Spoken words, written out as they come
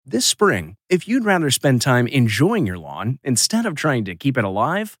This spring, if you'd rather spend time enjoying your lawn instead of trying to keep it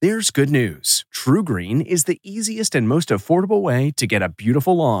alive, there's good news. TruGreen is the easiest and most affordable way to get a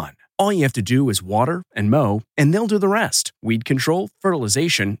beautiful lawn. All you have to do is water and mow, and they'll do the rest. Weed control,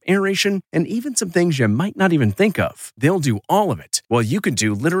 fertilization, aeration, and even some things you might not even think of. They'll do all of it, while you can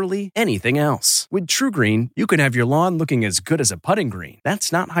do literally anything else. With TruGreen, you can have your lawn looking as good as a putting green.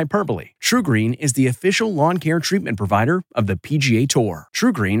 That's not hyperbole. TruGreen is the official lawn care treatment provider of the PGA Tour.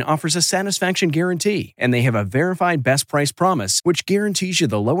 TruGreen offers a satisfaction guarantee, and they have a verified best price promise, which guarantees you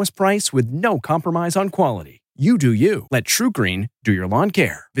the lowest price with no compromise on quality. You do you. Let TruGreen do your lawn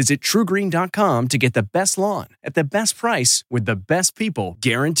care. Visit TruGreen.com to get the best lawn at the best price with the best people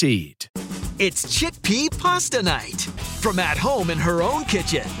guaranteed. It's chickpea pasta night. From at home in her own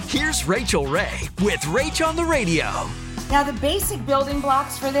kitchen, here's Rachel Ray with Rach on the Radio. Now, the basic building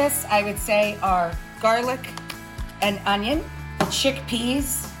blocks for this, I would say, are garlic and onion,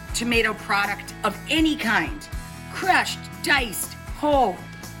 chickpeas, tomato product of any kind, crushed, diced, whole,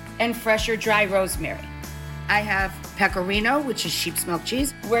 and fresh or dry rosemary. I have pecorino, which is sheep's milk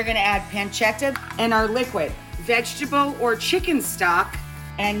cheese. We're gonna add pancetta and our liquid, vegetable or chicken stock.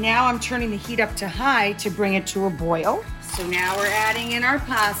 And now I'm turning the heat up to high to bring it to a boil. So now we're adding in our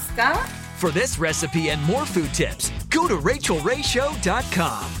pasta. For this recipe and more food tips, go to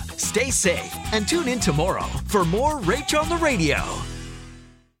RachelRayShow.com. Stay safe and tune in tomorrow for more Rach on the Radio.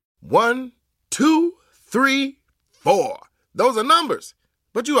 1, 2, 3, 4. Those are numbers,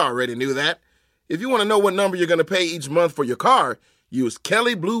 but you already knew that. If you want to know what number you're going to pay each month for your car, use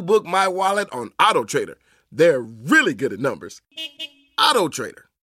Kelley Blue Book My Wallet on AutoTrader. They're really good at numbers. AutoTrader.